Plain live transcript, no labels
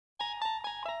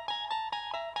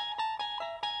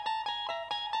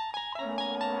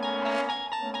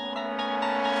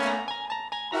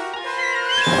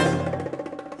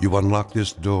You unlock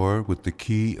this door with the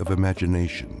key of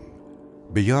imagination.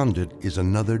 Beyond it is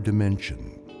another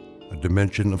dimension, a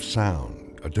dimension of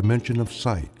sound, a dimension of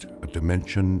sight, a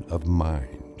dimension of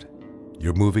mind.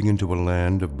 You're moving into a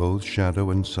land of both shadow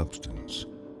and substance,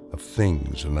 of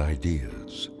things and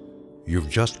ideas. You've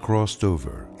just crossed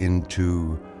over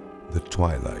into the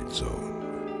Twilight Zone.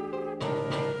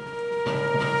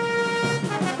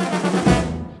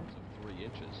 3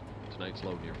 inches. Tonight's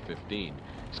low near 15.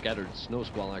 Scattered snow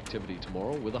squall activity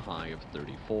tomorrow with a high of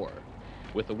 34.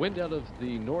 With the wind out of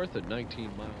the north at 19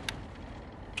 miles.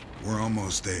 We're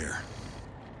almost there.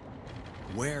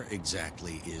 Where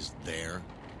exactly is there?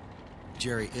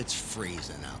 Jerry, it's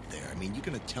freezing out there. I mean, you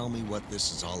gonna tell me what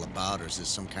this is all about, or is this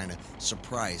some kind of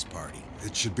surprise party?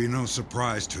 It should be no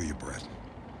surprise to you, Brett.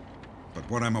 But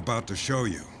what I'm about to show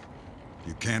you,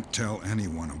 you can't tell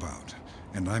anyone about.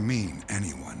 And I mean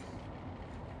anyone.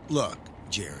 Look,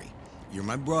 Jerry, you're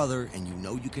my brother, and you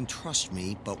know you can trust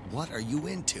me, but what are you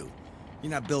into?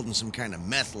 You're not building some kind of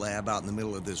meth lab out in the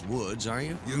middle of this woods, are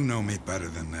you? You know me better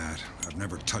than that. I've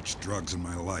never touched drugs in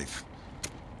my life.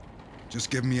 Just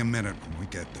give me a minute when we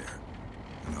get there,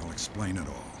 and I'll explain it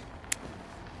all.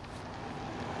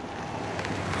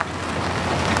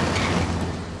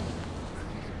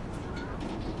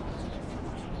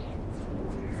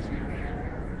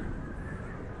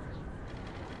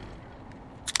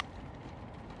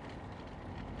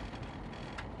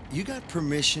 You got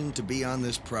permission to be on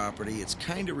this property. It's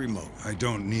kind of remote. I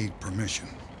don't need permission.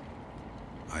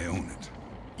 I own it.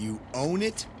 You own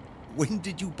it? When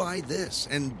did you buy this?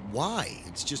 And why?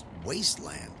 It's just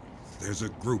wasteland. There's a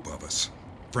group of us.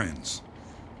 Friends.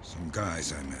 Some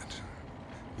guys I met.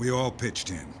 We all pitched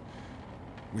in.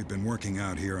 We've been working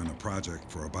out here on the project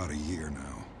for about a year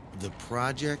now. The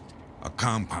project? A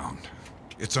compound.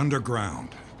 It's underground.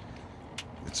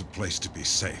 It's a place to be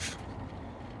safe.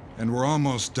 And we're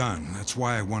almost done. That's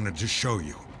why I wanted to show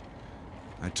you.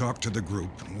 I talked to the group,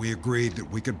 and we agreed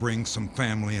that we could bring some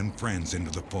family and friends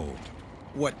into the fold.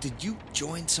 What, did you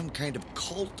join some kind of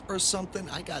cult or something?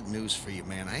 I got news for you,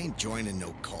 man. I ain't joining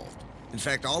no cult. In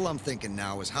fact, all I'm thinking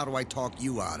now is how do I talk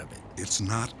you out of it? It's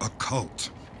not a cult,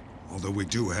 although we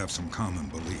do have some common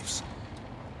beliefs.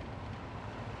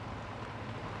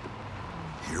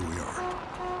 Here we are.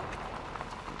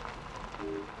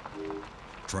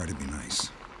 Try to be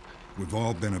nice. We've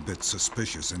all been a bit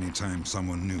suspicious anytime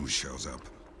someone new shows up.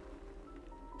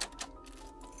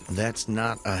 That's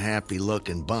not a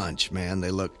happy-looking bunch, man.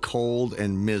 They look cold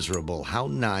and miserable. How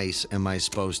nice am I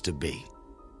supposed to be?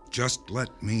 Just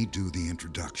let me do the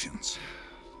introductions.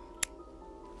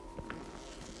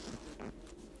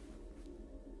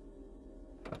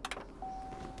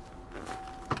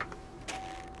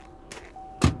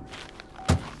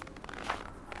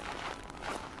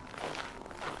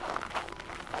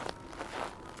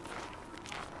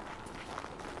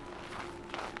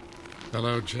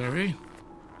 Hello, Jerry.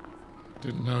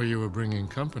 Didn't know you were bringing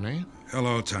company.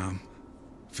 Hello, Tom.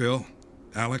 Phil,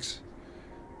 Alex.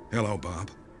 Hello, Bob.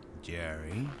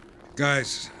 Jerry?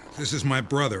 Guys, this is my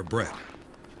brother, Brett.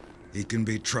 He can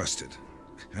be trusted.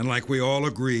 And like we all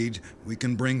agreed, we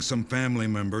can bring some family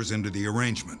members into the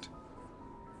arrangement.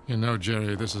 You know,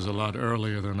 Jerry, this is a lot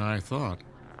earlier than I thought.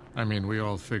 I mean, we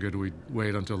all figured we'd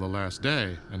wait until the last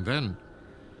day, and then...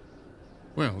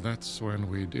 well, that's when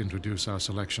we'd introduce our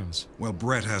selections. Well,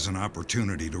 Brett has an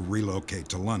opportunity to relocate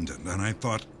to London, and I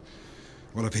thought,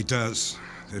 well, if he does,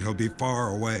 that he'll be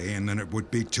far away, and then it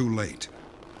would be too late.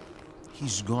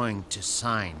 He's going to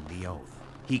sign the oath.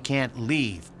 He can't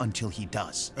leave until he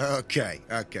does. Okay,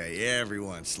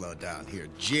 everyone slow down here.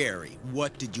 Jerry,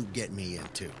 what did you get me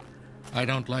into? I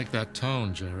don't like that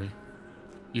tone, Jerry.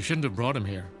 You shouldn't have brought him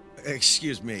here.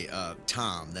 Excuse me,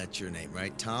 Tom, that's your name,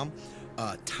 right? Tom?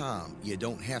 Tom, you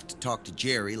don't have to talk to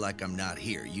Jerry like I'm not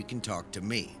here. You can talk to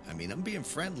me. I mean, I'm being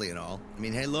friendly and all. I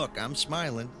mean, hey, look, I'm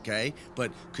smiling, okay?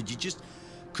 But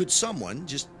could someone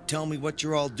just tell me what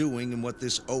you're all doing and what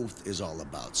this oath is all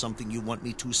about? Something you want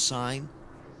me to sign?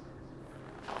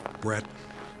 Brett,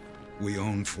 we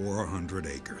own 400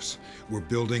 acres. We're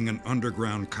building an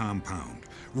underground compound.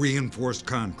 Reinforced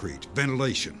concrete,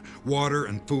 ventilation, water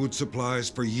and food supplies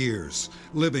for years.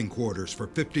 Living quarters for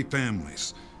 50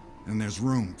 families. And there's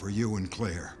room for you and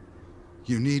Claire.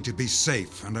 You need to be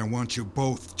safe, and I want you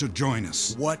both to join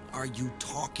us. What are you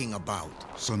talking about?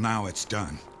 So now it's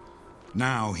done.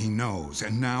 Now he knows,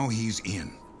 and now he's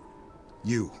in.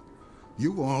 You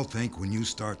all think when you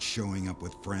start showing up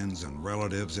with friends and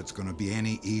relatives, it's going to be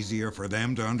any easier for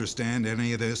them to understand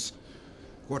any of this?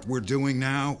 What we're doing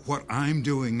now, what I'm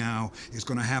doing now, is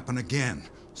going to happen again.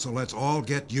 So let's all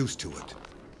get used to it.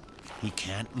 He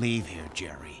can't leave here,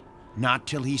 Jerry. Not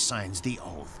till he signs the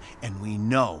oath, and we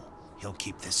know he'll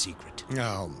keep the secret.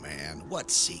 Oh, man, what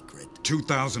secret?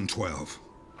 2012.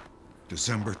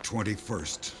 December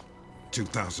 21st,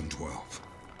 2012.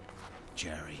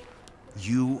 Jerry,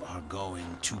 you are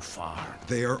going too far.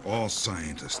 They are all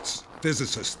scientists,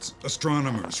 physicists,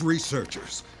 astronomers,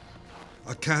 researchers.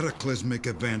 A cataclysmic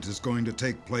event is going to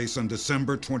take place on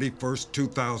December 21st,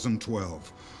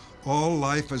 2012. All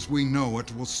life as we know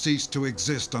it will cease to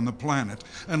exist on the planet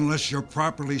unless you're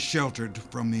properly sheltered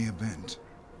from the event.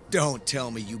 Don't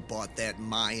tell me you bought that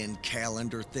Mayan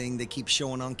calendar thing they keep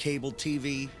showing on cable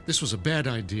TV. This was a bad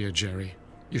idea, Jerry.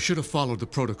 You should have followed the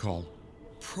protocol.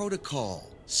 Protocol,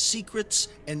 secrets,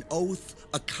 an oath,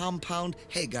 a compound.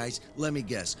 Hey guys, let me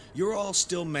guess. You're all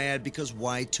still mad because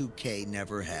Y2K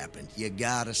never happened. You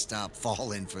gotta stop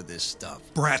falling for this stuff.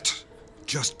 Brett,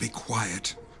 just be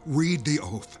quiet. Read the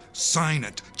oath. Sign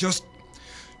it. Just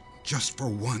for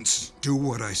once, do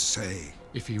what I say.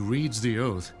 If he reads the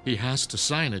oath, he has to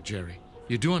sign it, Jerry.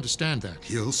 You do understand that?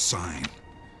 He'll sign.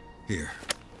 Here.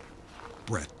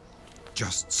 Brett,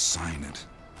 just sign it.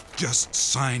 Just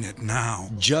sign it now.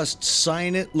 Just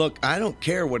sign it? Look, I don't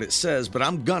care what it says, but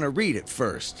I'm gonna read it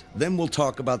first. Then we'll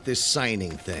talk about this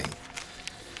signing thing.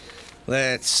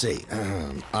 Let's see.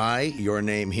 I, your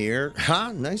name here.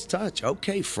 Ha, nice touch.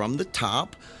 Okay, from the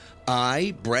top.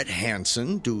 I, Brett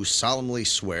Hansen, do solemnly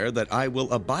swear that I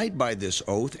will abide by this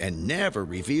oath and never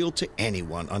reveal to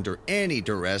anyone under any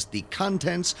duress the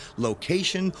contents,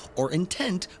 location, or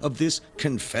intent of this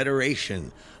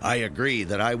confederation. I agree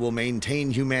that I will maintain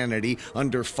humanity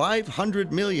under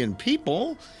 500 million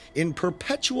people in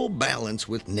perpetual balance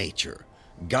with nature.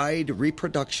 Guide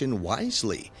reproduction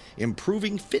wisely,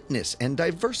 improving fitness and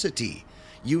diversity.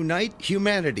 Unite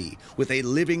humanity with a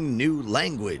living new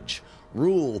language.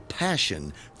 Rule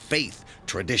passion, faith,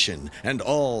 tradition, and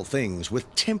all things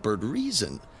with tempered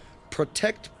reason.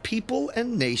 Protect people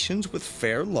and nations with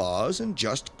fair laws and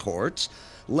just courts.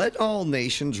 Let all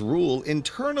nations rule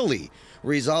internally,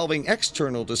 resolving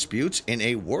external disputes in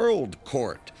a world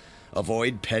court.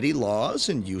 Avoid petty laws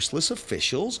and useless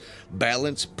officials.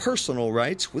 Balance personal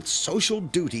rights with social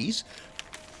duties.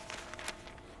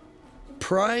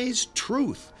 Prize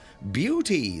truth,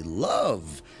 beauty,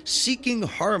 love, seeking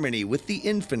harmony with the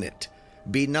infinite.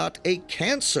 Be not a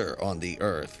cancer on the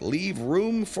earth. Leave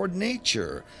room for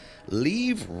nature.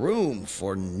 Leave room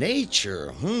for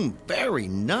nature. Very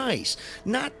nice.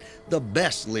 Not the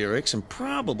best lyrics and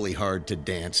probably hard to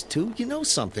dance to. You know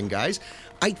something, guys?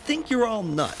 I think you're all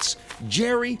nuts.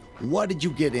 Jerry, what did you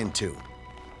get into?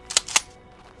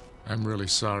 I'm really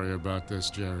sorry about this,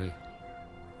 Jerry.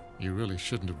 You really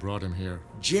shouldn't have brought him here.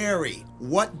 Jerry,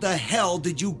 what the hell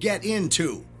did you get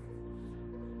into?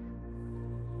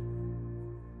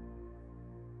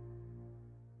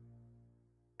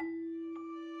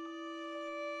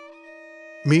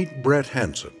 Meet Brett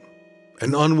Hansen,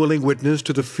 an unwilling witness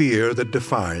to the fear that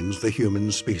defines the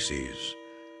human species.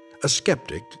 A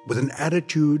skeptic with an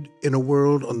attitude in a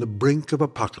world on the brink of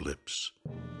apocalypse.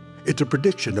 It's a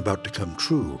prediction about to come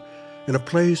true in a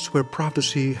place where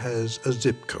prophecy has a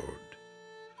zip code.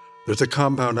 There's a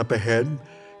compound up ahead,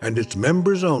 and it's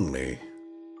members only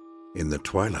in the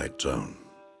Twilight Zone.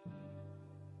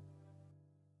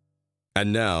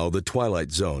 And now, The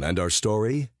Twilight Zone and our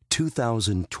story,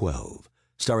 2012,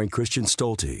 starring Christian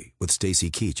Stolte with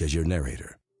Stacy Keach as your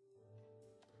narrator.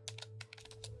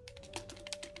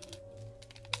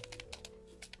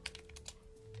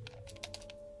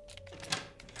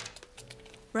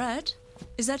 Brett,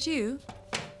 is that you?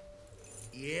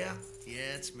 Yeah,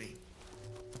 it's me.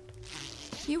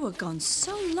 You were gone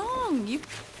so long.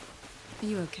 Are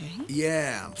you okay?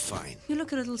 Yeah, I'm fine. You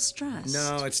look a little stressed.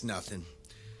 No, it's nothing.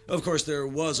 Of course, there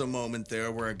was a moment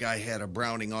there where a guy had a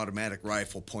Browning automatic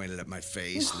rifle pointed at my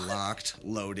face, locked,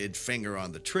 loaded, finger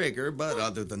on the trigger, but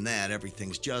other than that,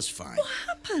 everything's just fine. What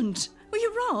happened? Were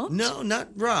you robbed? No, not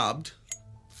robbed.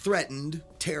 Threatened,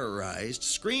 terrorized,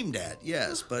 screamed at,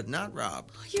 yes, but not robbed.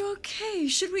 Are you okay?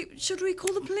 Should we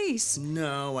call the police?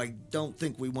 No, I don't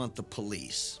think we want the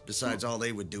police. Besides, all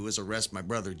they would do is arrest my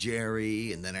brother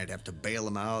Jerry, and then I'd have to bail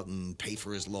him out and pay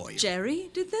for his lawyer.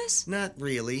 Jerry did this? Not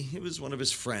really. It was one of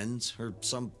his friends, or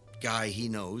some guy he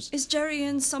knows. Is Jerry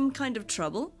in some kind of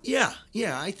trouble? Yeah,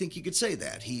 I think you could say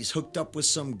that. He's hooked up with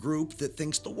some group that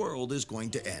thinks the world is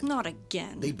going to end. Not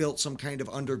again. They built some kind of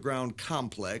underground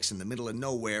complex in the middle of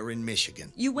nowhere in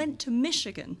Michigan. You went to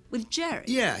Michigan with Jerry?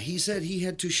 Yeah, he said he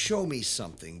had to show me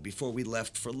something before we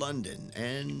left for London,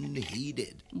 and he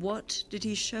did. What did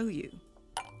he show you?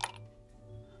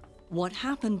 What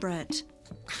happened, Brett?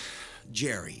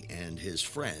 Jerry and his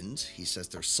friends, he says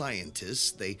they're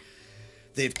scientists,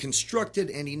 They've constructed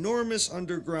an enormous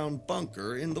underground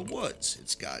bunker in the woods.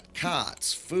 It's got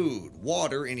cots, food,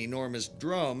 water in enormous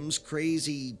drums,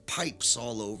 crazy pipes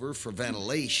all over for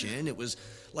ventilation. It was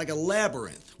like a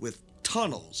labyrinth with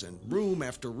tunnels and room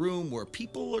after room where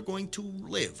people are going to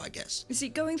live, I guess. Is he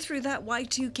going through that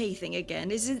Y2K thing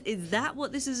again? Is that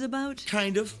what this is about?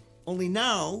 Kind of. Only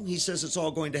now, he says it's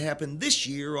all going to happen this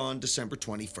year on December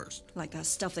 21st. Like that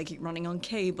stuff they keep running on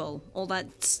cable. All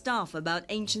that stuff about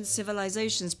ancient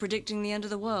civilizations predicting the end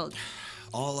of the world.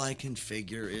 All I can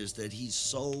figure is that he's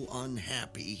so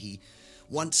unhappy. He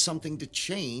wants something to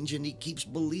change, and he keeps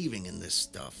believing in this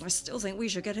stuff. I still think we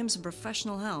should get him some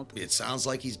professional help. It sounds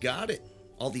like he's got it.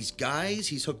 All these guys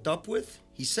he's hooked up with,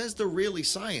 he says they're really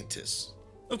scientists.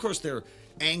 Of course, they're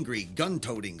angry,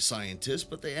 gun-toting scientists,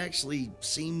 but they actually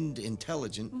seemed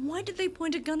intelligent. Why did they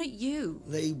point a gun at you?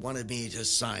 They wanted me to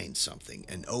sign something,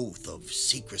 an oath of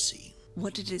secrecy.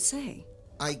 What did it say?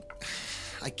 I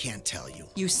can't tell you.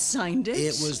 You signed it?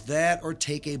 It was that or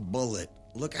take a bullet.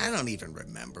 Look, I don't even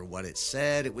remember what it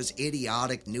said. It was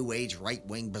idiotic, new age,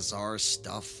 right-wing, bizarre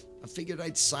stuff. I figured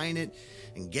I'd sign it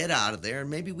and get out of there, and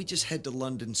maybe we just head to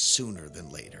London sooner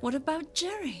than later. What about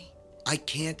Jerry? I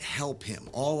can't help him.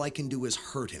 All I can do is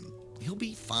hurt him. He'll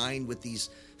be fine with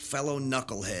these fellow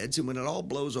knuckleheads, and when it all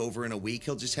blows over in a week,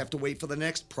 he'll just have to wait for the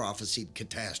next prophesied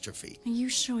catastrophe. Are you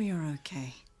sure you're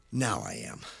okay? Now I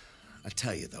am. I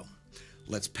tell you, though,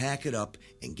 let's pack it up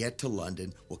and get to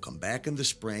London. We'll come back in the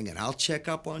spring, and I'll check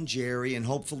up on Jerry, and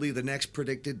hopefully the next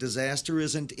predicted disaster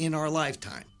isn't in our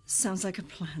lifetime. Sounds like a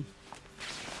plan.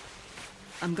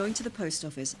 I'm going to the post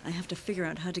office. I have to figure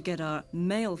out how to get our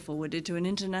mail forwarded to an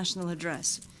international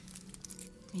address.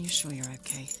 Are you sure you're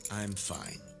okay? I'm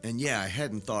fine. And yeah, I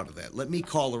hadn't thought of that. Let me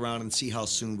call around and see how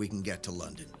soon we can get to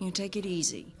London. You take it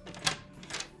easy.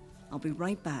 I'll be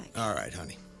right back. All right,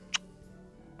 honey.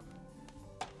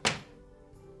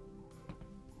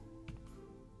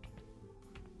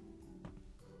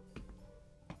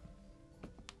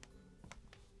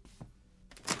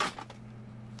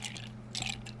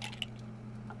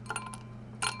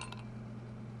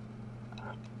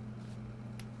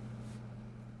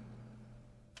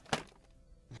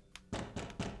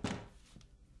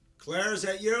 Claire, is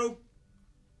that you?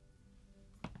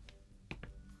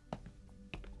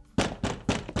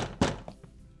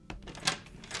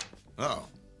 Oh.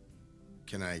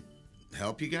 Can I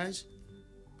help you guys?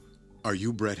 Are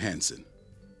you Brett Hansen?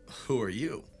 Who are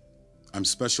you? I'm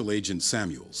Special Agent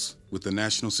Samuels with the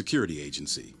National Security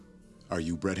Agency. Are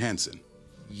you Brett Hansen?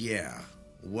 Yeah.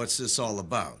 What's this all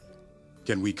about?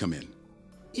 Can we come in?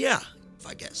 Yeah,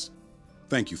 I guess.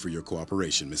 Thank you for your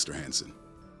cooperation, Mr. Hansen.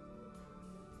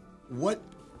 What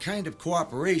kind of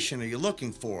cooperation are you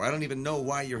looking for? I don't even know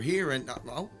why you're here and...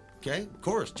 oh, okay, of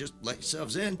course. Just let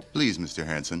yourselves in. Please, Mr.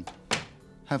 Hansen.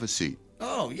 Have a seat.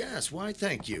 Oh, yes. Why,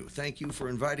 thank you. Thank you for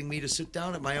inviting me to sit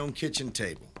down at my own kitchen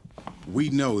table. We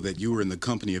know that you were in the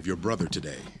company of your brother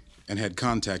today and had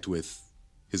contact with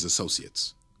his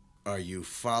associates. Are you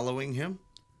following him?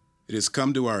 It has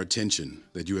come to our attention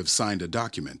that you have signed a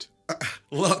document.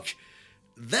 Look,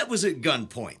 that was at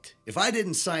gunpoint. If I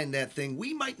didn't sign that thing,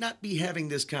 we might not be having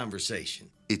this conversation.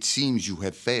 It seems you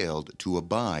have failed to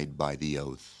abide by the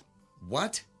oath.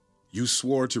 What? You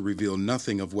swore to reveal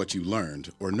nothing of what you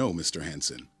learned or know, Mr.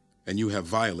 Hansen, and you have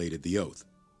violated the oath.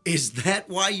 Is that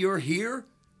why you're here?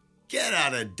 Get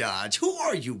out of Dodge. Who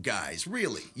are you guys,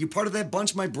 really? You part of that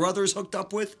bunch my brother's hooked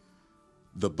up with?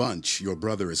 The bunch your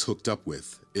brother is hooked up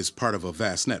with is part of a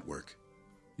vast network.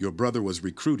 Your brother was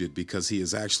recruited because he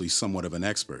is actually somewhat of an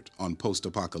expert on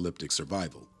post-apocalyptic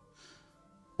survival.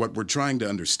 What we're trying to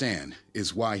understand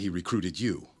is why he recruited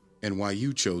you, and why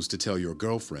you chose to tell your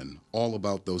girlfriend all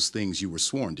about those things you were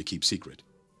sworn to keep secret.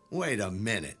 Wait a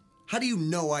minute. How do you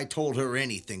know I told her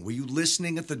anything? Were you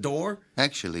listening at the door?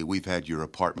 Actually, we've had your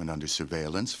apartment under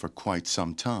surveillance for quite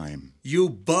some time. You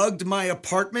bugged my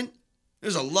apartment?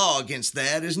 There's a law against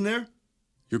that, isn't there?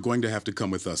 You're going to have to come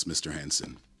with us, Mr.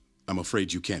 Hansen. I'm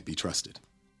afraid you can't be trusted.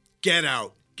 Get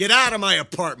out. Get out of my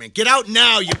apartment. Get out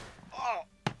now, you... Oh.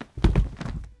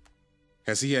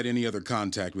 Has he had any other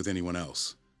contact with anyone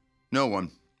else? No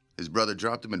one. His brother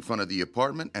dropped him in front of the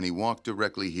apartment, and he walked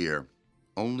directly here.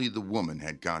 Only the woman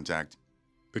had contact.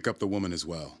 Pick up the woman as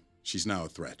well. She's now a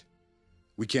threat.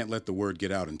 We can't let the word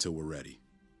get out until we're ready.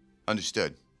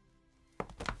 Understood.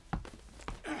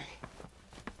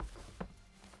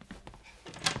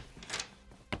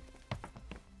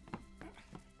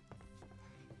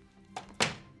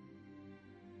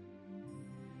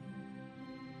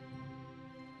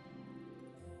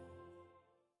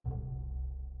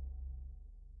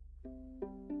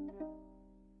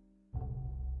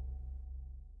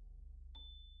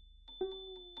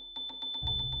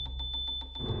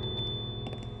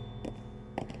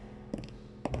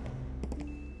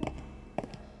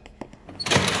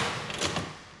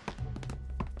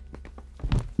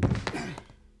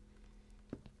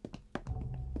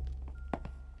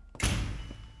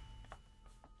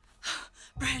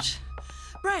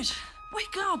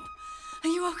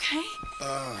 okay?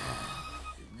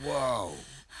 Whoa.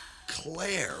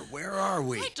 Claire, where are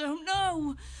we? I don't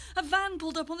know. A van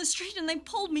pulled up on the street and they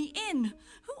pulled me in.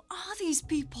 Who are these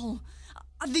people?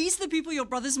 Are these the people your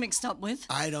brother's mixed up with?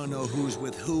 I don't know who's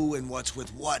with who and what's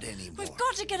with what anymore. We've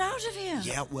got to get out of here.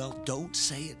 Yeah, well, don't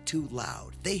say it too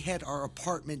loud. They had our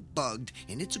apartment bugged,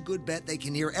 and it's a good bet they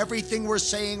can hear everything we're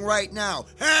saying right now.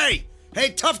 Hey!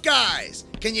 Hey, tough guys!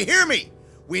 Can you hear me?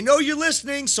 We know you're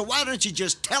listening, so why don't you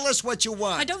just tell us what you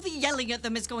want? I don't think yelling at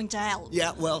them is going to help.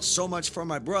 Yeah, well, so much for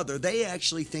my brother. They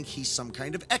actually think he's some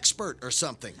kind of expert or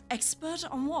something. Expert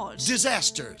on what?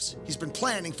 Disasters. He's been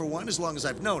planning for one as long as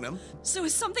I've known him. So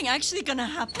is something actually going to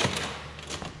happen?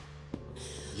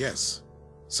 Yes,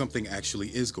 something actually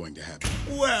is going to happen.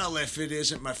 Well, if it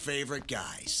isn't my favorite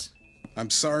guys. I'm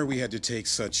sorry we had to take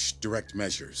such direct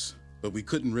measures, but we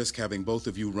couldn't risk having both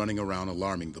of you running around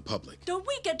alarming the public. Don't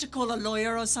we get to call a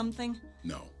lawyer or something?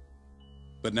 No.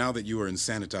 But now that you are in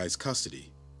sanitized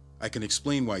custody, I can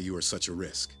explain why you are such a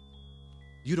risk.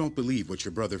 You don't believe what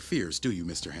your brother fears, do you,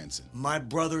 Mr. Hansen? My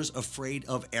brother's afraid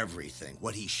of everything.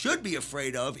 What he should be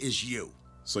afraid of is you.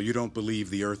 So you don't believe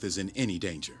the Earth is in any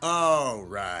danger? Oh,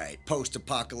 right.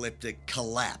 Post-apocalyptic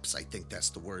collapse. I think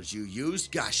that's the words you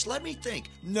used. Gosh, let me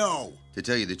think. No. To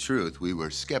tell you the truth, we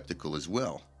were skeptical as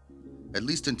well. At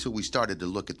least until we started to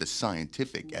look at the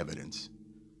scientific evidence.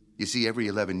 You see, every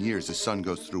 11 years, the sun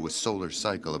goes through a solar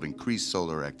cycle of increased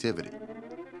solar activity.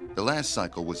 The last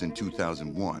cycle was in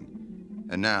 2001.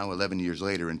 And now, 11 years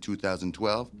later, in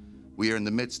 2012, we are in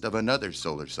the midst of another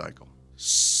solar cycle.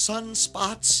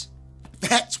 Sunspots?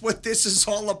 That's what this is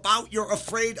all about? You're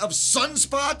afraid of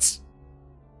sunspots?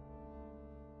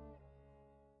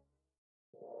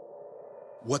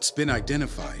 What's been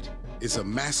identified is a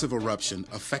massive eruption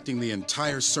affecting the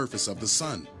entire surface of the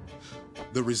sun.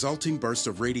 The resulting burst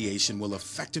of radiation will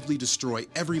effectively destroy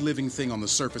every living thing on the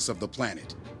surface of the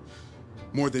planet.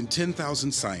 More than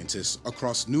 10,000 scientists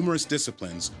across numerous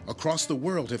disciplines across the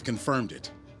world have confirmed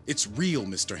it. It's real,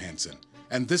 Mr. Hansen,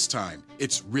 and this time,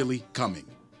 it's really coming.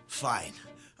 Fine.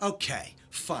 Okay,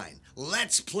 fine.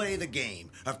 Let's play the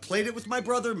game. I've played it with my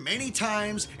brother many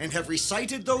times and have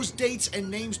recited those dates and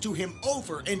names to him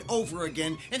over and over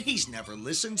again, and he's never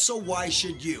listened, so why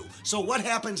should you? So what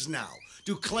happens now?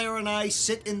 Do Claire and I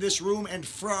sit in this room and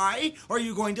fry, or are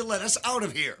you going to let us out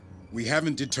of here? We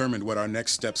haven't determined what our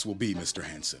next steps will be, Mr.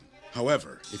 Hansen.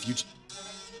 However, if you...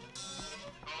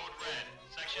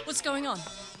 What's going on?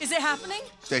 Is it happening?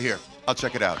 Stay here. I'll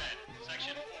check it out.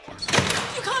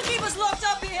 You can't keep us locked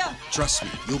up here! Trust me,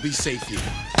 you'll be safe here.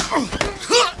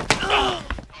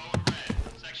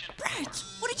 Brett,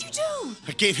 what did you do?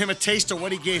 I gave him a taste of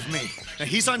what he gave me. Now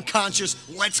he's unconscious.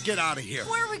 Let's get out of here.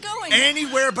 Where are we going?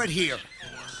 Anywhere but here.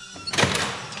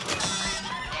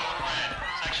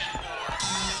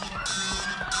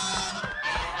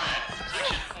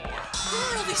 Who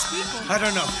are all these people? I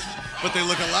don't know, but they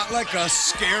look a lot like us,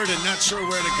 scared and not sure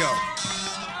where to go.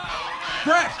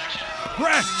 Brett!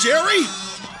 Brett! Jerry?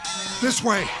 This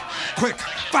way! Quick,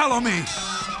 follow me!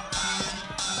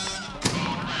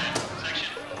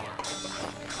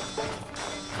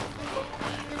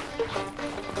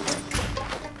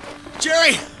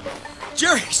 Jerry!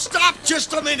 Jerry, stop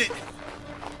just a minute!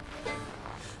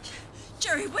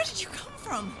 Jerry, where did you come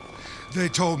from? They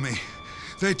told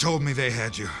me they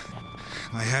had you.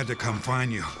 I had to come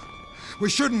find you. We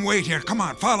shouldn't wait here. Come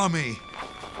on, follow me.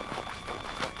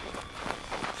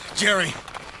 Jerry,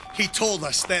 he told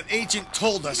us, that agent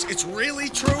told us. It's really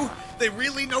true? They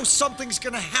really know something's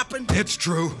gonna happen? It's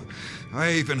true.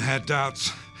 I even had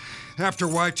doubts. After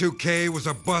Y2K was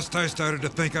a bust, I started to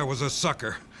think I was a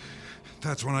sucker.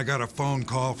 That's when I got a phone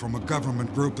call from a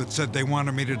government group that said they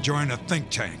wanted me to join a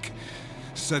think tank.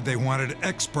 Said they wanted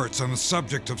experts on the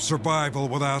subject of survival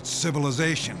without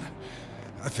civilization.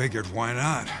 I figured, why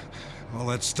not? All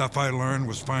that stuff I learned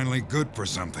was finally good for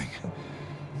something.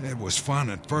 It was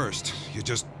fun at first. You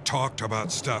just talked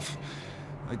about stuff.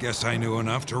 I guess I knew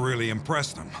enough to really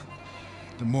impress them.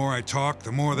 The more I talked,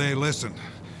 the more they listened.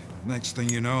 Next thing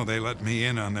you know, they let me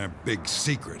in on their big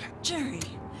secret. Jerry,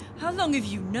 how long have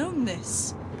you known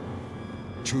this?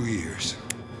 2 years.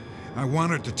 I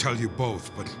wanted to tell you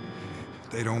both, but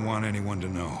they don't want anyone to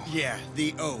know. Yeah,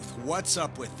 the oath. What's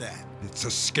up with that? It's a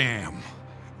scam.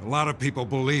 A lot of people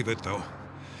believe it, though.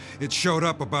 It showed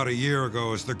up about a year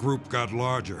ago as the group got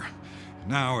larger.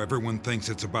 Now everyone thinks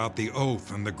it's about the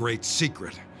oath and the great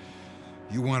secret.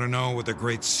 You want to know what the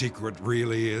great secret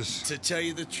really is? To tell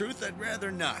you the truth, I'd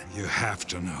rather not. You have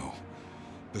to know.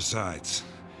 Besides,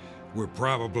 we're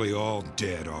probably all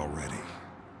dead already.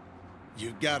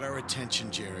 You got our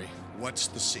attention, Jerry. What's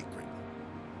the secret?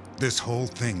 This whole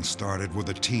thing started with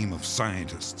a team of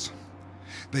scientists.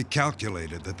 They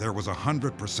calculated that there was a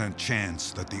 100%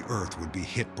 chance that the Earth would be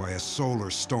hit by a solar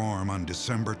storm on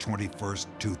December 21st,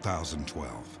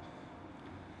 2012.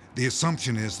 The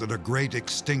assumption is that a great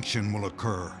extinction will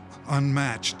occur,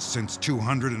 unmatched since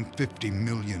 250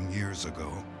 million years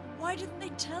ago. Why didn't they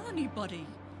tell anybody?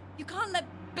 You can't let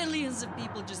billions of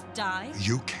people just die.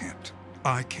 You can't.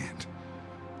 I can't.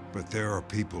 But there are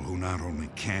people who not only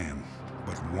can,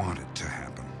 but want it to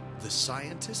happen. The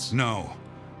scientists? No.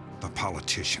 The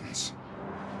politicians.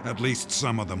 At least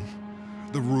some of them.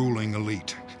 The ruling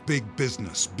elite. Big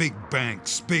business, big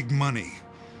banks, big money.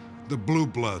 The blue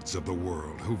bloods of the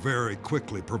world, who very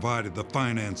quickly provided the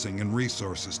financing and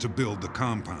resources to build the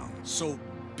compound. So,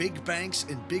 big banks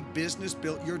and big business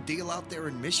built your deal out there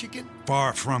in Michigan?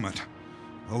 Far from it.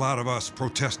 A lot of us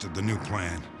protested the new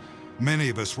plan. Many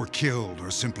of us were killed or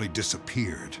simply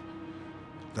disappeared.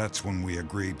 That's when we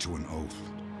agreed to an oath.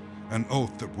 An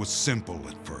oath that was simple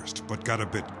at first, but got a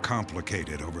bit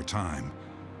complicated over time.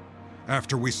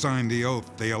 After we signed the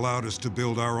oath, they allowed us to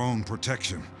build our own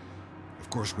protection. Of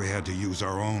course, we had to use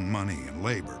our own money and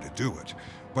labor to do it.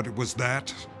 But it was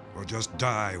that, or just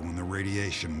die when the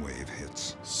radiation wave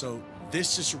hits. So,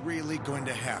 this is really going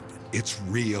to happen? It's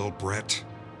real, Brett.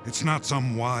 It's not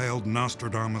some wild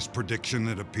Nostradamus prediction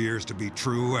that appears to be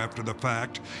true after the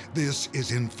fact. This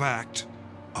is, in fact,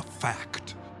 a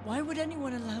fact. Why would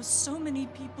anyone allow so many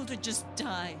people to just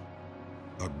die?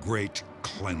 A great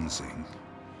cleansing.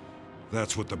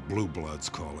 That's what the blue bloods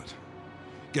call it.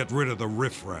 Get rid of the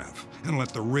riffraff and let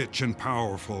the rich and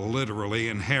powerful literally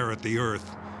inherit the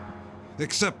earth.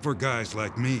 Except for guys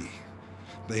like me.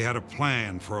 They had a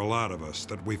plan for a lot of us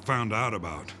that we found out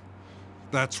about.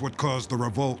 That's what caused the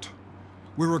revolt.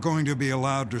 We were going to be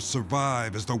allowed to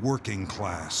survive as the working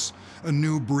class, a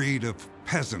new breed of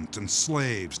peasant and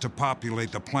slaves to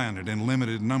populate the planet in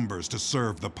limited numbers to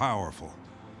serve the powerful.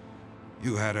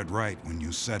 You had it right when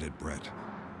you said it, Brett.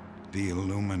 The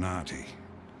Illuminati.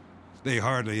 They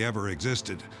hardly ever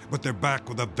existed, but they're back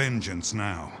with a vengeance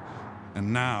now.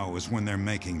 And now is when they're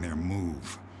making their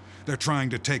move. They're trying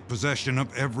to take possession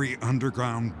of every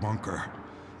underground bunker.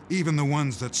 Even the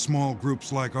ones that small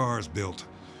groups like ours built.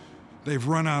 They've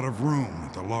run out of room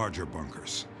at the larger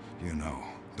bunkers. You know,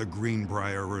 the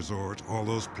Greenbrier Resort, all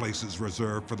those places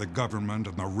reserved for the government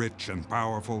and the rich and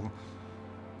powerful.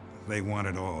 They want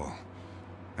it all.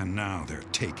 And now they're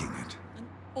taking it. And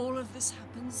all of this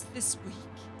happens this week?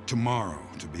 Tomorrow,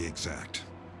 to be exact.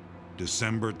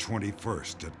 December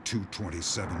 21st at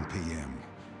 2:27 p.m.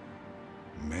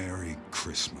 Merry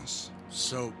Christmas.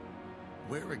 So,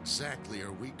 where exactly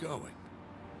are we going?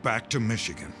 Back to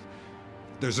Michigan.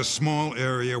 There's a small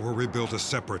area where we built a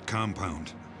separate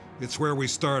compound. It's where we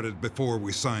started before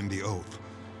we signed the oath.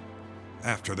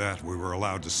 After that, we were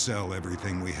allowed to sell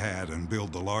everything we had and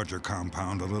build the larger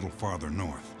compound a little farther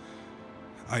north.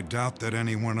 I doubt that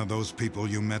any one of those people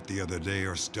you met the other day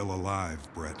are still alive,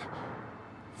 Brett.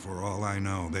 For all I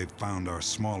know, they've found our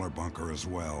smaller bunker as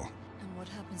well. And what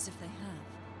happens if they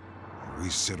have? We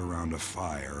sit around a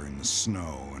fire in the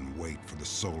snow and wait for the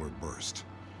solar burst.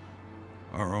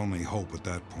 Our only hope at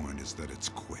that point is that it's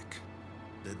quick.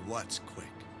 That what's quick?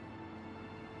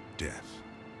 Death.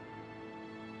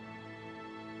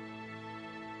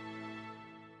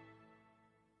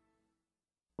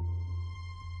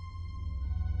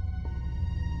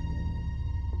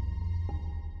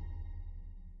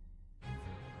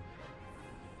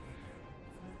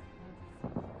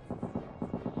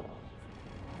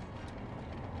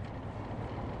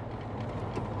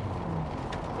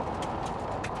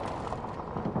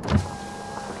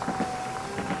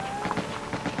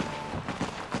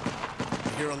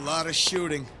 A lot of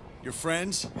shooting. Your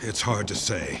friends? It's hard to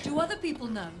say. Do other people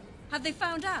know? Have they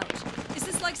found out? Is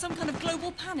this like some kind of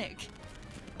global panic?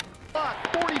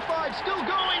 45 still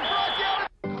going.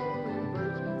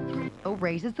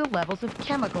 Raises the levels of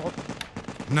chemicals.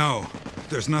 No,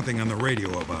 there's nothing on the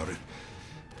radio about it.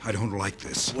 I don't like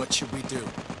this. What should we do?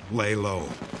 Lay low.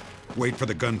 Wait for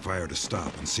the gunfire to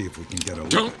stop and see if we can get a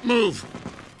look. Don't move!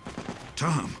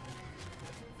 Tom.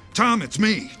 Tom, it's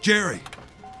me, Jerry.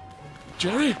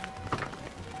 Jerry?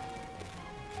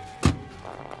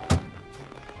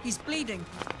 He's bleeding.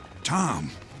 Tom,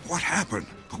 what happened?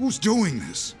 Who's doing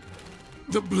this?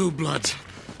 The Blue Bloods.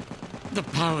 The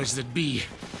powers that be.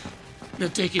 They're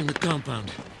taking the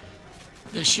compound.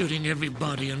 They're shooting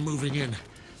everybody and moving in.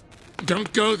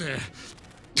 Don't go there.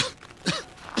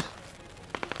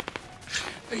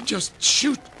 They just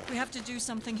shoot. We have to do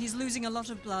something. He's losing a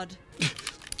lot of blood.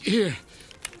 Here,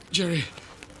 Jerry.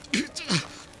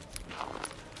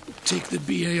 Take the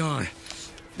BAR.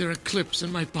 There are clips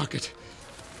in my pocket.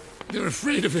 They're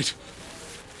afraid of it.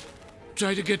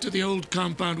 try to get to the old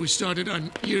compound we started on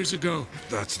years ago.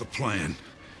 That's the plan.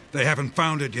 They haven't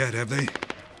found it yet, have they?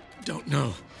 Don't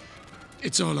know.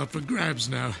 It's all up for grabs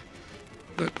now.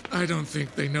 But I don't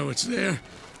think they know it's there.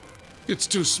 It's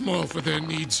too small for their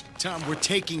needs. Tom, we're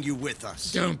taking you with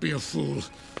us. Don't be a fool.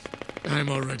 I'm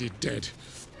already dead.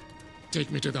 Take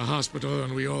me to the hospital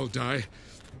and we all die.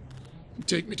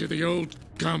 Take me to the old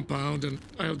compound and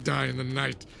I'll die in the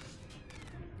night.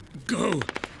 Go.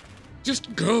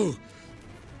 Just go.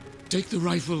 Take the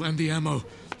rifle and the ammo.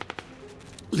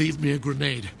 Leave me a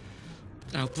grenade.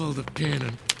 I'll pull the pin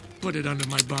and put it under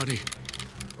my body.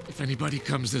 If anybody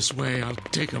comes this way, I'll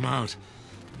take them out.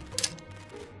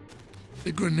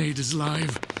 The grenade is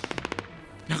live.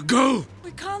 Now go!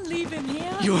 We can't leave him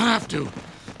here. You have to.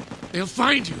 They'll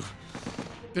find you.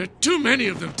 There are too many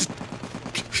of them.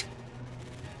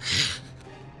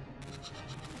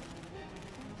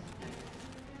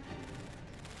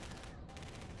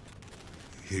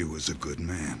 He was a good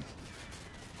man.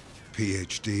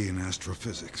 PhD in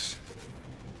astrophysics.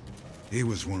 He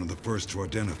was one of the first to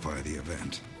identify the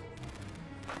event.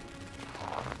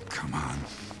 Come on.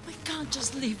 We can't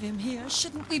just leave him here.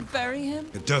 Shouldn't we bury him?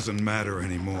 It doesn't matter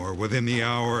anymore. Within the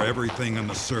hour, everything on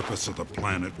the surface of the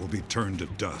planet will be turned to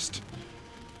dust.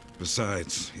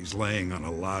 Besides, he's laying on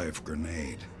a live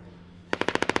grenade.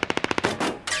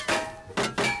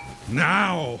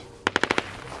 Now!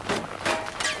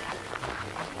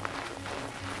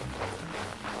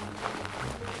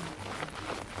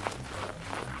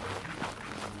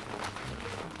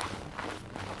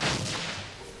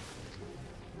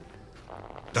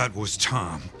 That was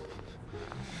Tom.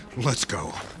 Let's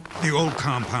go. The old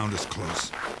compound is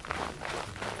close.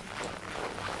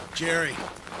 Jerry,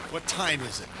 what time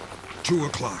is it? 2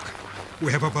 o'clock.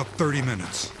 We have about 30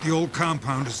 minutes. The old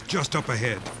compound is just up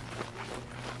ahead.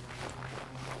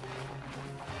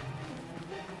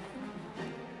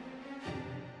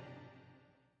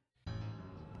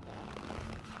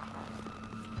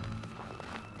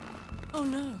 Oh,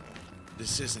 no.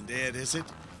 This isn't it, is it?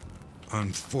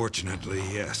 Unfortunately,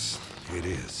 yes, it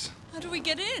is. How do we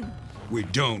get in? We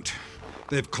don't.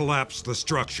 They've collapsed the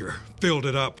structure, filled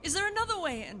it up. Is there another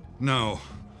way in? No.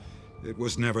 It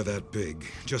was never that big.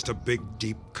 Just a big,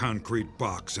 deep concrete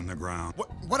box in the ground.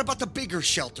 What about the bigger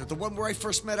shelter, the one where I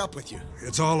first met up with you?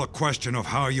 It's all a question of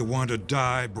how you want to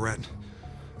die, Brett.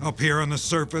 Up here on the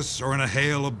surface or in a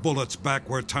hail of bullets back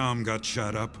where Tom got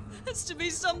shot up. Has to be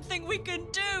something we can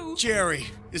do. Jerry,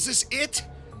 is this it?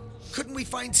 Couldn't we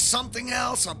find something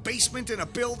else? A basement in a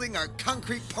building? A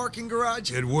concrete parking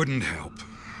garage? It wouldn't help.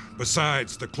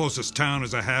 Besides, the closest town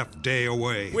is a half day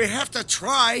away. We have to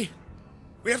try.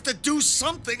 We have to do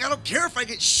something. I don't care if I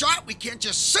get shot. We can't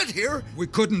just sit here. We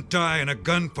couldn't die in a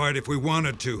gunfight if we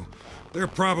wanted to. They're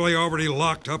probably already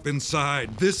locked up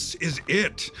inside. This is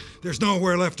it. There's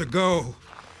nowhere left to go.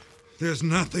 There's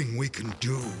nothing we can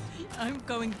do. I'm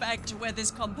going back to where this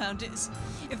compound is.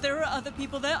 If there are other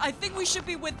people there, I think we should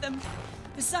be with them.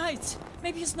 Besides,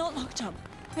 maybe it's not locked up.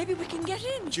 Maybe we can get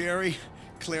in. Jerry,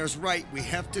 Claire's right. We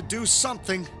have to do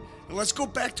something. Let's go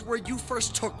back to where you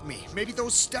first took me. Maybe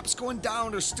those steps going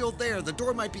down are still there. The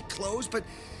door might be closed, but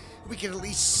we can at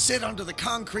least sit under the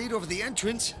concrete over the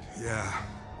entrance.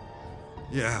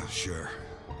 Yeah, sure.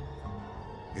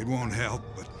 It won't help,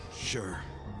 but sure.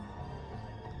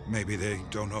 Maybe they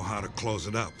don't know how to close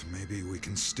it up. Maybe we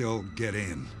can still get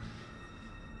in.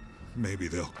 Maybe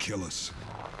they'll kill us.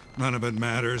 None of it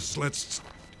matters. Let's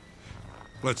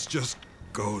just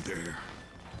go there.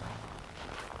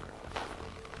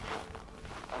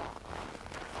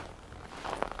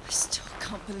 I still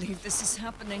can't believe this is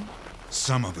happening.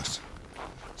 Some of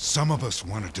us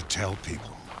wanted to tell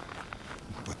people.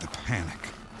 But the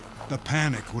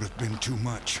panic would have been too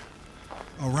much.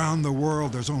 Around the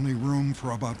world, there's only room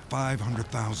for about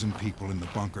 500,000 people in the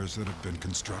bunkers that have been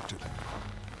constructed.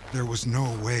 There was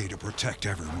no way to protect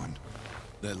everyone.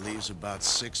 That leaves about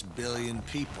 6 billion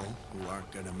people who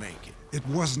aren't gonna make it. It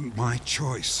wasn't my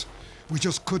choice. We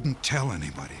just couldn't tell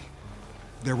anybody.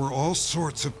 There were all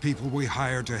sorts of people we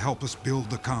hired to help us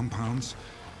build the compounds.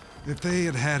 If they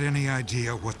had had any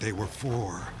idea what they were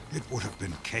for, it would have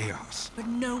been chaos. But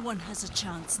no one has a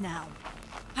chance now.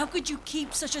 How could you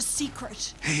keep such a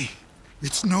secret? Hey,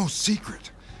 it's no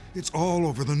secret. It's all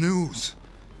over the news.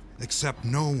 Except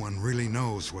no one really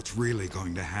knows what's really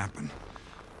going to happen.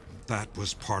 That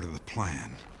was part of the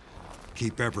plan.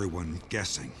 Keep everyone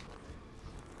guessing.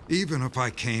 Even if I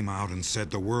came out and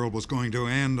said the world was going to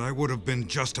end, I would have been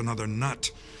just another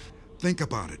nut. Think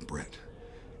about it, Brett.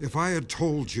 If I had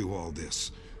told you all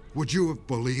this, would you have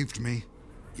believed me?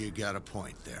 You got a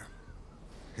point there.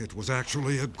 It was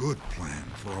actually a good plan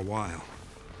for a while.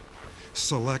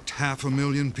 select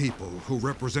 500,000 people who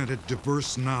represented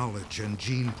diverse knowledge and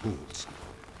gene pools,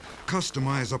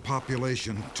 customize a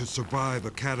population to survive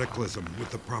a cataclysm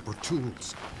with the proper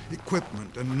tools,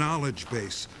 equipment, and knowledge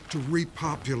base to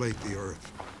repopulate the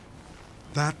Earth.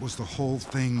 That was the whole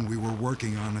thing we were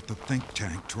working on at the think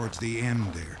tank towards the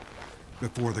end there,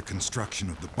 before the construction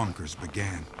of the bunkers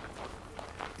began.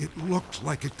 It looked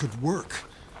like it could work,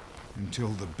 until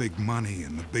the big money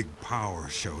and the big power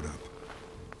showed up.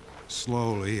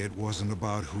 Slowly, it wasn't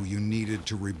about who you needed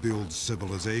to rebuild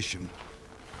civilization,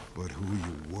 but who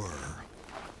you were.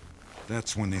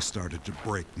 That's when they started to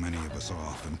break many of us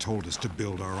off and told us to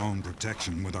build our own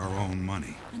protection with our own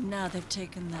money. And now they've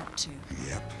taken that too.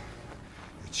 Yep.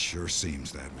 It sure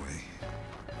seems that way.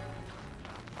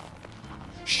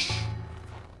 Shh.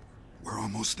 We're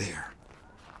almost there.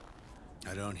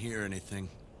 I don't hear anything.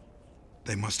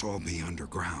 They must all be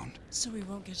underground. So we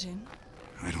won't get in?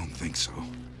 I don't think so.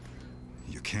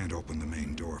 You can't open the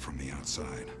main door from the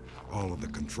outside. All of the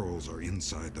controls are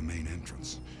inside the main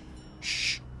entrance.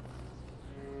 Shh.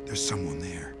 There's someone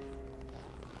there.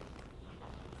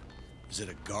 Is it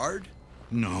a guard?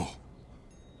 No.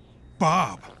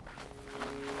 Bob!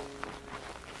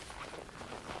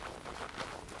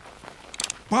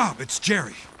 Bob, it's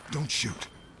Jerry. Don't shoot.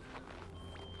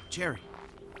 Jerry.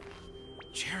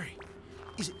 Jerry.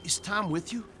 Is Tom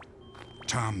with you?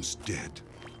 Tom's dead.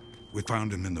 We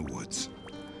found him in the woods.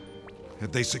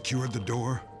 Have they secured the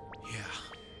door?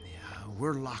 Yeah,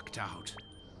 we're locked out.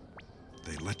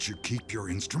 They let you keep your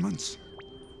instruments?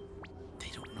 They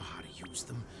don't know how to use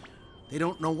them. They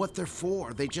don't know what they're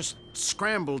for. They just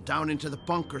scrambled down into the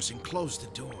bunkers and closed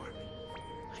the door.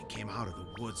 I came out of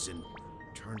the woods and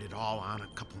turned it all on a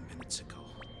couple minutes ago.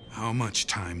 How much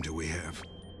time do we have?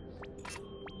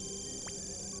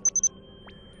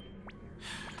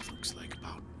 Looks like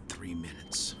about 3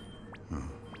 minutes. Huh.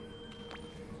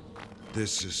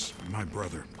 This is my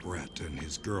brother, Brett, and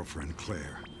his girlfriend,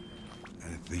 Claire.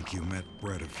 I think you met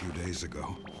Brett a few days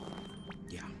ago.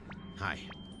 Yeah. Hi.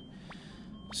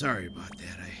 Sorry about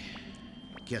that.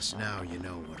 I guess now you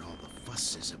know what all the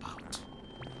fuss is about.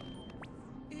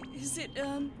 Is it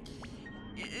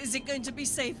going to be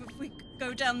safe if we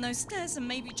go down those stairs and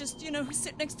maybe just,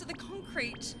 sit next to the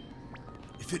concrete?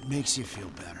 If it makes you feel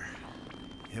better.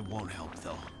 It won't help,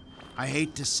 though. I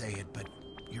hate to say it, but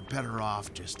you're better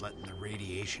off just letting the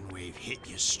radiation wave hit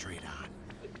you straight on.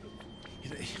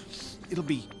 It'll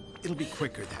be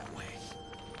quicker that way.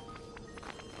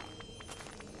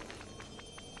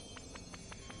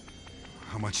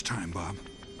 How much time, Bob?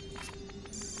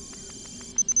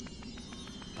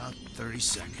 About 30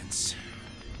 seconds.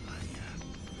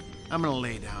 I'm gonna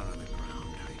lay down on the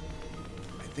ground.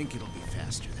 I think it'll be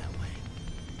faster that way.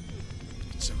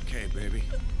 It's okay, baby.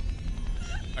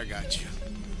 I got you.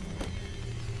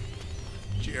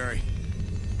 Jerry,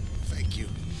 thank you.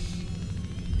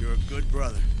 You're a good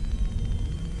brother.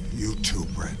 You too,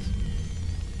 Brett.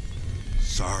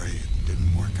 Sorry it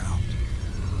didn't work out.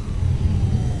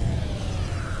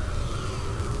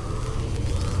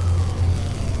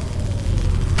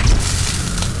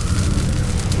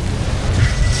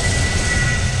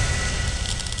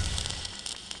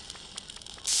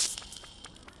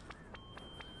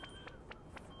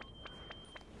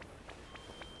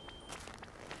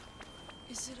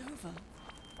 Is it over?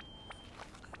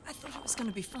 I thought it was going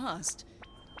to be fast.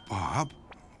 Bob?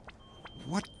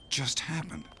 What just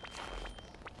happened?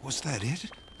 Was that it?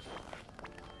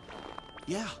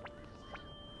 Yeah.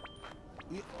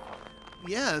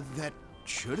 Yeah, that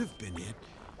should have been it.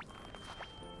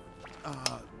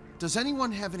 Does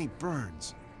anyone have any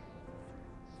burns?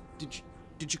 Did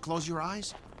you close your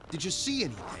eyes? Did you see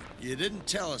anything? You didn't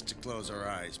tell us to close our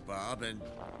eyes, Bob, and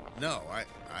no,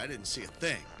 I didn't see a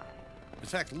thing. In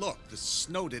fact, look, the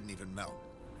snow didn't even melt.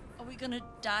 Are we going to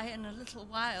die in a little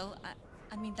while?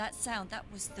 I mean, that sound, that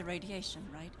was the radiation,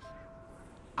 right?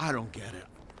 I don't get it.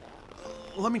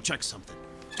 Let me check something.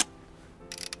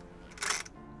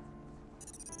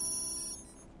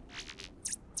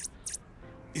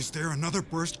 Is there another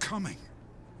burst coming?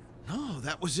 No,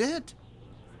 that was it.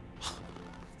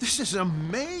 This is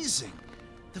amazing.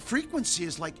 The frequency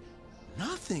is like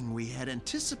nothing we had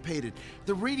anticipated.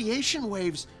 The radiation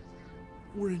waves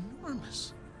were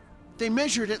enormous. They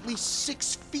measured at least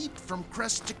 6 feet from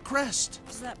crest to crest.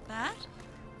 Is that bad?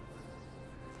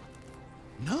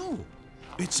 No,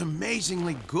 it's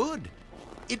amazingly good.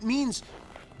 It means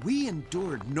we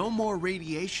endured no more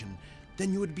radiation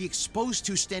than you would be exposed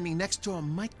to standing next to a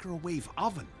microwave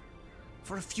oven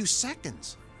for a few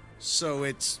seconds. So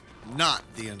it's not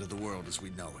the end of the world as we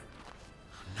know it.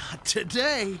 Not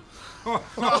today.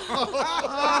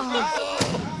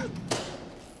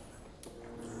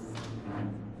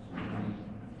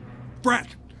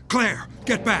 Brett! Claire!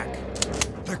 Get back!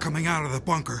 They're coming out of the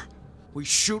bunker. We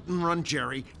shoot and run,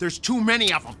 Jerry. There's too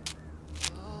many of them.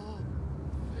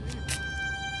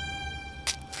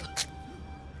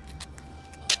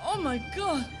 Oh my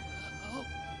God!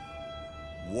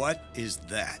 What is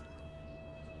that?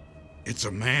 It's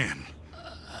a man.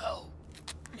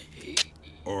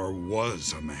 Or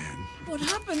was a man. What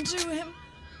happened to him?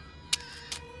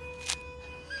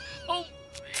 Oh.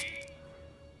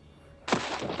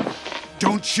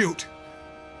 Don't shoot!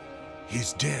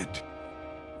 He's dead.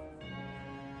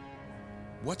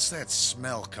 What's that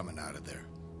smell coming out of there?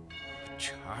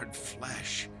 Charred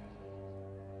flesh.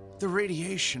 The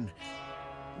radiation.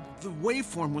 The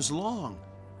waveform was long.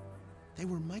 They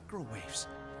were microwaves.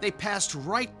 They passed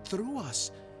right through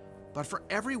us. But for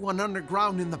everyone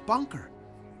underground in the bunker,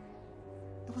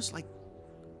 it was like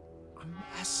a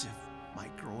massive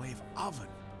microwave oven.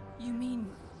 You mean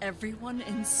everyone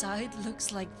inside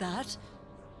looks like that?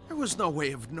 There was no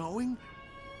way of knowing.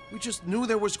 We just knew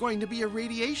there was going to be a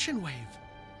radiation wave.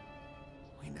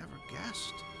 We never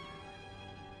guessed.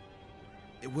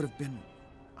 It would have been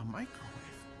a microwave.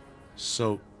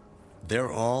 So,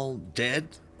 they're all dead?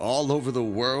 All over the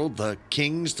world? The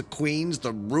kings, the queens,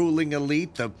 the ruling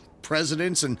elite, the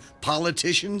presidents and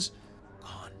politicians?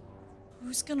 Gone.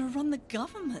 Who's gonna run the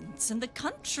governments and the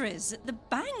countries, the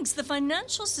banks, the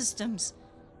financial systems?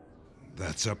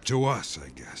 That's up to us, I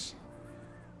guess.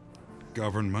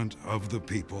 Government of the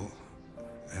people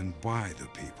and by the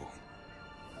people.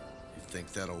 You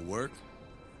think that'll work?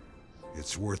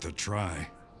 It's worth a try.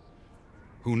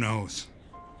 Who knows?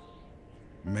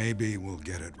 Maybe we'll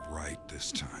get it right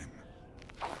this time.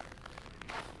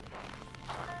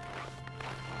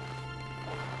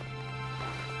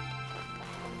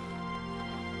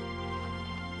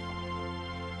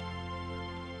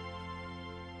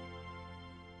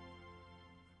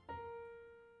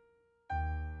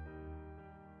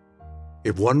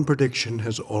 If one prediction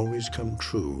has always come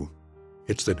true,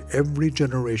 it's that every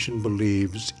generation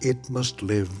believes it must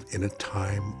live in a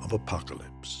time of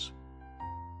apocalypse.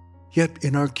 Yet,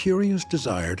 in our curious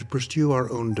desire to pursue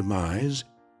our own demise,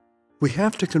 we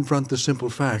have to confront the simple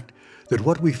fact that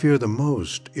what we fear the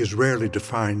most is rarely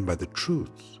defined by the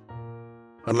truth.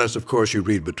 Unless, of course, you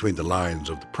read between the lines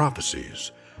of the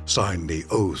prophecies, sign the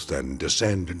oath, and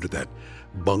descend into that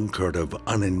bunker of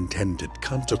unintended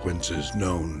consequences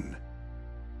known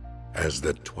as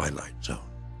the Twilight Zone.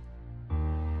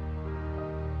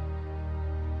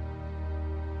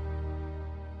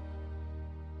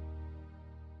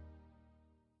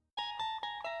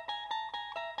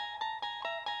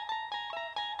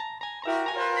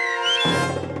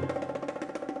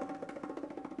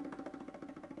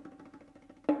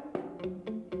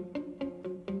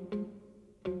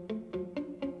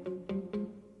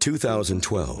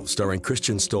 "2012", starring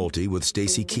Christian Stolte with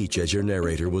Stacy Keach as your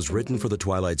narrator, was written for The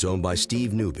Twilight Zone by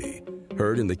Steve Newby.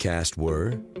 Heard in the cast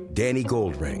were Danny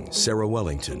Goldring, Sarah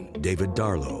Wellington, David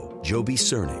Darlow, Joby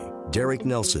Cerny, Derek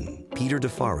Nelson, Peter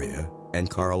DeFaria, and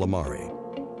Carl Amari.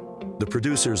 The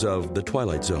producers of The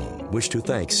Twilight Zone wish to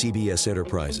thank CBS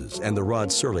Enterprises and the Rod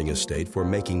Serling estate for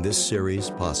making this series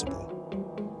possible.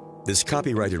 This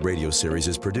copyrighted radio series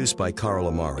is produced by Carl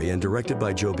Amari and directed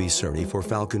by Joby Cerny for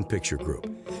Falcon Picture Group.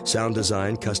 Sound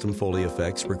design, custom Foley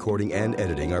effects, recording, and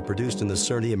editing are produced in the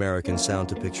Cerny American Sound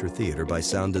to Picture Theater by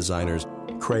sound designers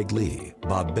Craig Lee,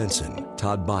 Bob Benson,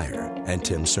 Todd Beyer, and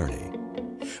Tim Cerny.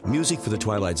 Music for The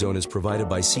Twilight Zone is provided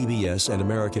by CBS and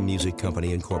American Music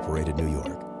Company Incorporated, New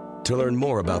York. To learn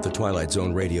more about the Twilight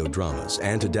Zone radio dramas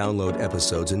and to download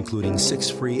episodes, including 6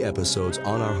 free episodes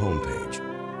on our homepage,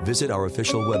 visit our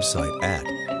official website at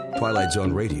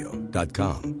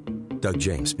twilightzoneradio.com. Doug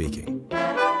James speaking.